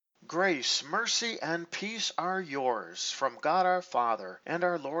Grace, mercy, and peace are yours from God our Father and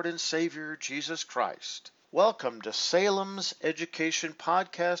our Lord and Savior Jesus Christ. Welcome to Salem's Education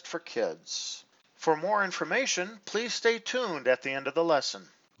Podcast for Kids. For more information, please stay tuned at the end of the lesson.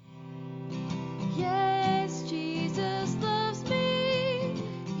 Yes, Jesus loves me.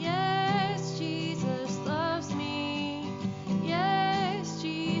 Yes, Jesus loves me. Yes,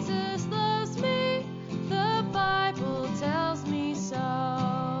 Jesus loves me. The Bible tells me so.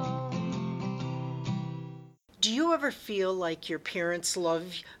 Do you ever feel like your parents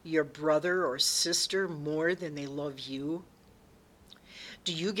love your brother or sister more than they love you?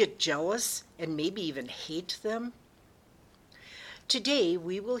 Do you get jealous and maybe even hate them? Today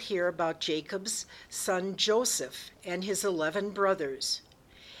we will hear about Jacob's son Joseph and his 11 brothers,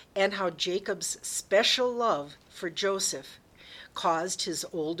 and how Jacob's special love for Joseph caused his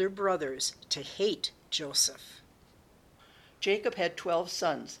older brothers to hate Joseph. Jacob had 12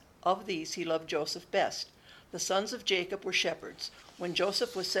 sons. Of these he loved Joseph best. The sons of Jacob were shepherds. When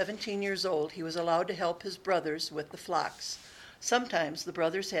Joseph was 17 years old, he was allowed to help his brothers with the flocks. Sometimes the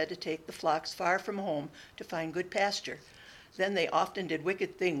brothers had to take the flocks far from home to find good pasture. Then they often did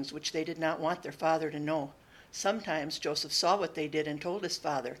wicked things which they did not want their father to know. Sometimes Joseph saw what they did and told his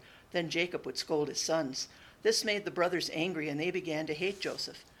father. Then Jacob would scold his sons. This made the brothers angry, and they began to hate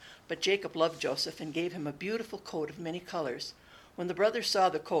Joseph. But Jacob loved Joseph and gave him a beautiful coat of many colors. When the brothers saw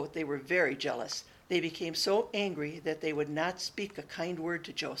the coat, they were very jealous. They became so angry that they would not speak a kind word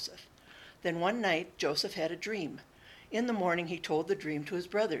to Joseph. Then one night Joseph had a dream. In the morning he told the dream to his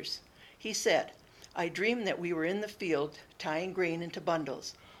brothers. He said, "I dreamed that we were in the field tying grain into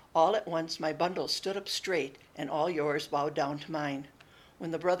bundles. All at once my bundles stood up straight, and all yours bowed down to mine."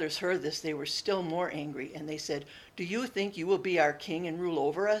 When the brothers heard this, they were still more angry, and they said, "Do you think you will be our king and rule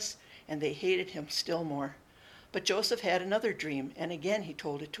over us?" And they hated him still more. But Joseph had another dream, and again he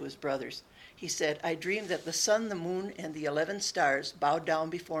told it to his brothers. He said, "I dreamed that the sun, the moon, and the 11 stars bowed down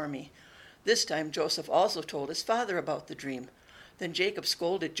before me." This time Joseph also told his father about the dream. Then Jacob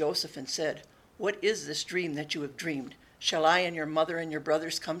scolded Joseph and said, "What is this dream that you have dreamed? Shall I and your mother and your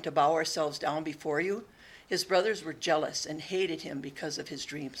brothers come to bow ourselves down before you?" His brothers were jealous and hated him because of his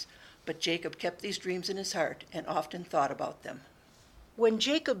dreams. But Jacob kept these dreams in his heart and often thought about them. When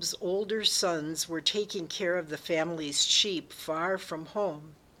Jacob's older sons were taking care of the family's sheep far from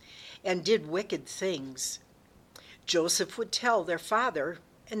home and did wicked things, Joseph would tell their father,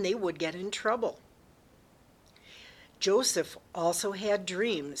 and they would get in trouble. Joseph also had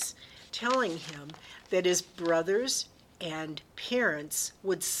dreams telling him that his brothers and parents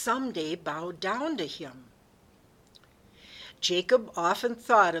would someday bow down to him. Jacob often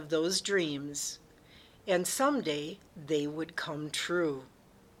thought of those dreams, and someday they would come true.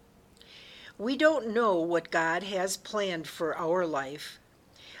 We don't know what God has planned for our life,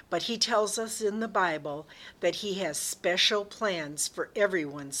 but He tells us in the Bible that He has special plans for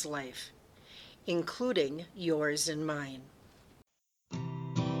everyone's life, including yours and mine.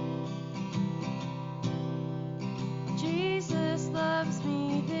 Jesus loves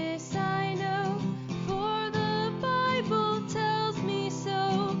me, this I know, for the Bible tells me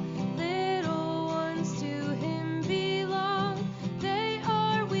so. Little ones to Him belong. They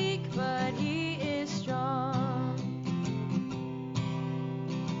are weak, but He is strong.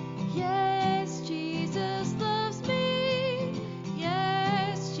 Yes, Jesus loves me.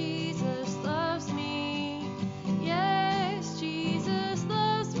 Yes, Jesus loves me. Yes, Jesus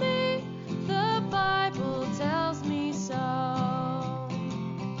loves me. The Bible tells me so.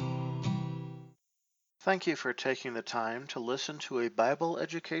 Thank you for taking the time to listen to a Bible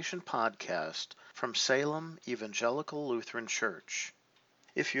education podcast from Salem Evangelical Lutheran Church.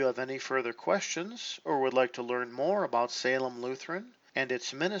 If you have any further questions or would like to learn more about Salem Lutheran and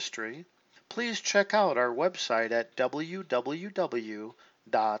its ministry, please check out our website at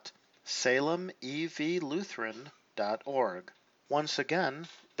www.salemevlutheran.org. Once again,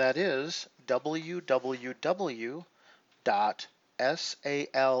 that is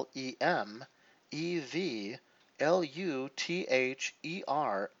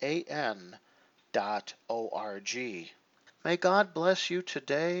May God bless you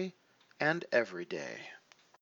today and every day.